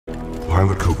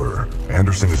Pilot Cooper,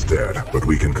 Anderson is dead, but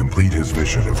we can complete his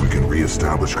mission if we can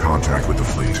re-establish contact with the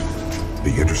fleet.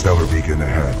 The interstellar beacon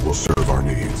ahead will serve our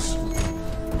needs.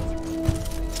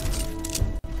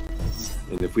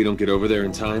 And if we don't get over there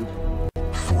in time?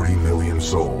 40 million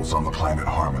souls on the planet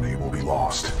Harmony will be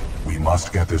lost. We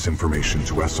must get this information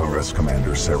to SRS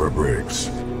Commander Sarah Briggs.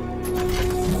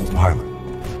 Pilot,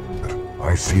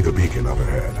 I see the beacon up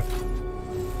ahead.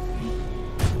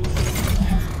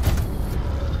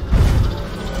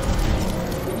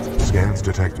 Scans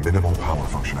detect minimal power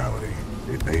functionality.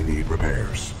 It may need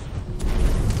repairs.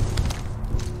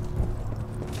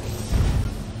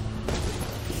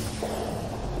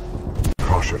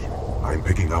 Caution, I'm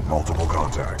picking up multiple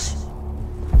contacts.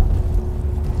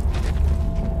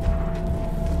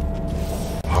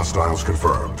 Hostiles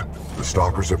confirmed. The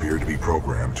stalkers appear to be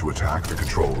programmed to attack the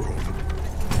control room.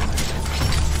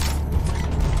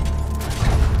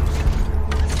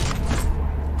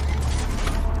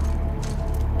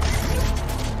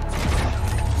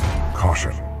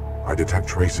 Caution. I detect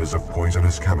traces of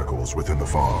poisonous chemicals within the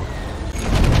fog.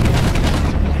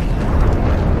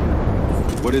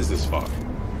 What is this fog?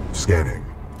 Scanning.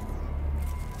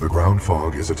 The ground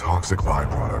fog is a toxic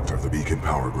byproduct of the beacon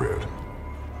power grid.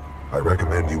 I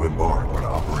recommend you embark when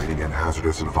operating in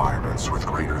hazardous environments with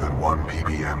greater than 1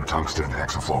 ppm tungsten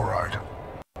hexafluoride.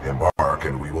 Embark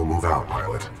and we will move out,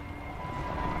 pilot.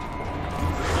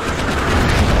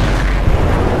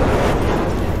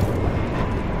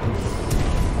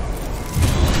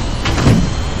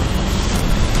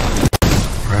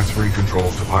 Transferring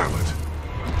controls to pilot.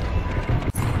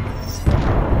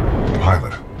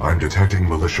 Pilot, I'm detecting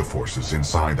militia forces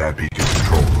inside that beacon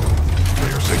control room.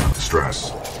 They are signaling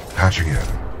distress. Patching in.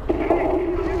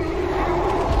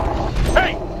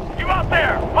 Hey! You out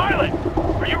there! Pilot!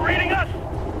 Are you reading us?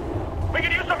 We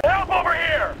could use some help over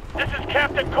here! This is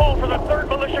Captain Cole for the 3rd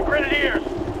Militia Grenadiers.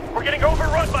 We're getting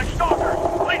overrun by stalkers.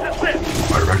 Please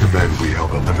assist! I recommend we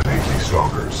help eliminate these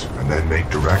stalkers, and then make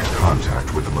direct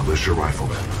contact with the militia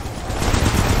riflemen.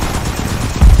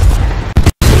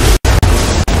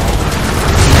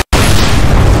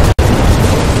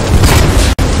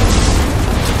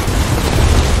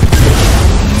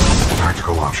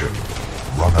 Option.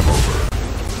 Run them over.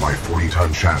 My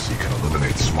 40-ton chassis can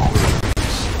eliminate smaller enemies.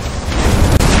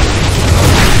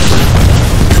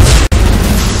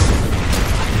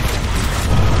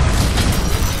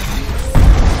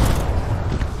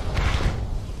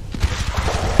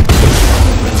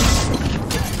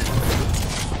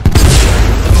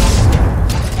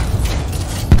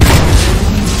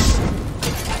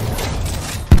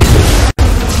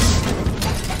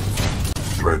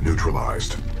 Threat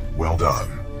neutralized. Well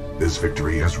done. This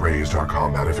victory has raised our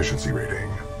combat efficiency rating.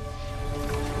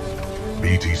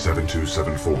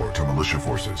 BT-7274 to militia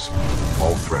forces.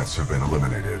 All threats have been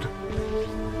eliminated.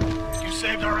 You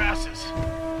saved our asses.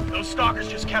 Those stalkers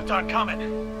just kept on coming.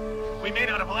 We may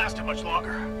not have lasted much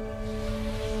longer.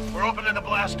 We're opening the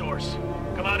blast doors.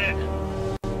 Come on in.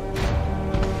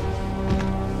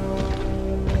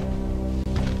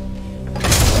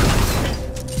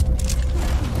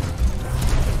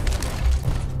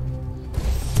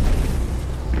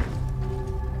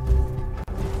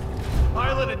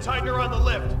 And Tiger on the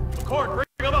lift. McCord,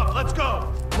 bring him up. Let's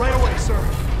go. Right away, sir.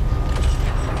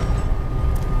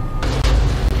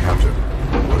 Captain,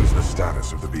 what is the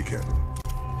status of the beacon?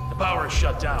 The power is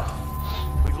shut down.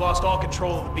 We've lost all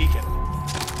control of the beacon.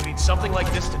 We need something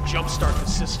like this to jumpstart the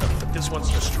system, but this one's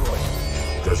destroyed.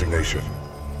 Designation.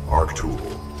 Arc tool.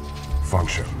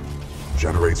 Function.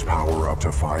 Generates power up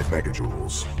to 5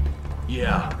 megajoules.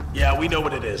 Yeah, we know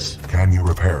what it is. Can you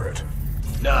repair it?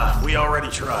 Nah, we already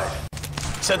tried.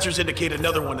 Sensors indicate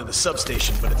another one in the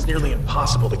substation, but it's nearly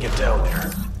impossible to get down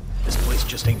there. This place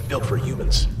just ain't built for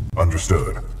humans.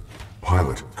 Understood.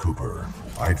 Pilot Cooper,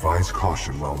 I advise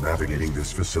caution while navigating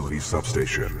this facility's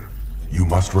substation. You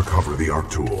must recover the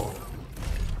arc tool.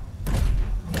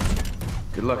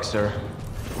 Good luck, sir.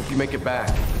 Hope you make it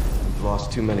back. We've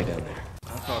lost too many down there.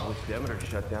 I thought with Demeter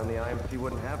shut down, the IMC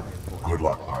wouldn't have me. Good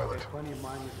luck, pilot. Plenty of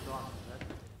mindless thoughts.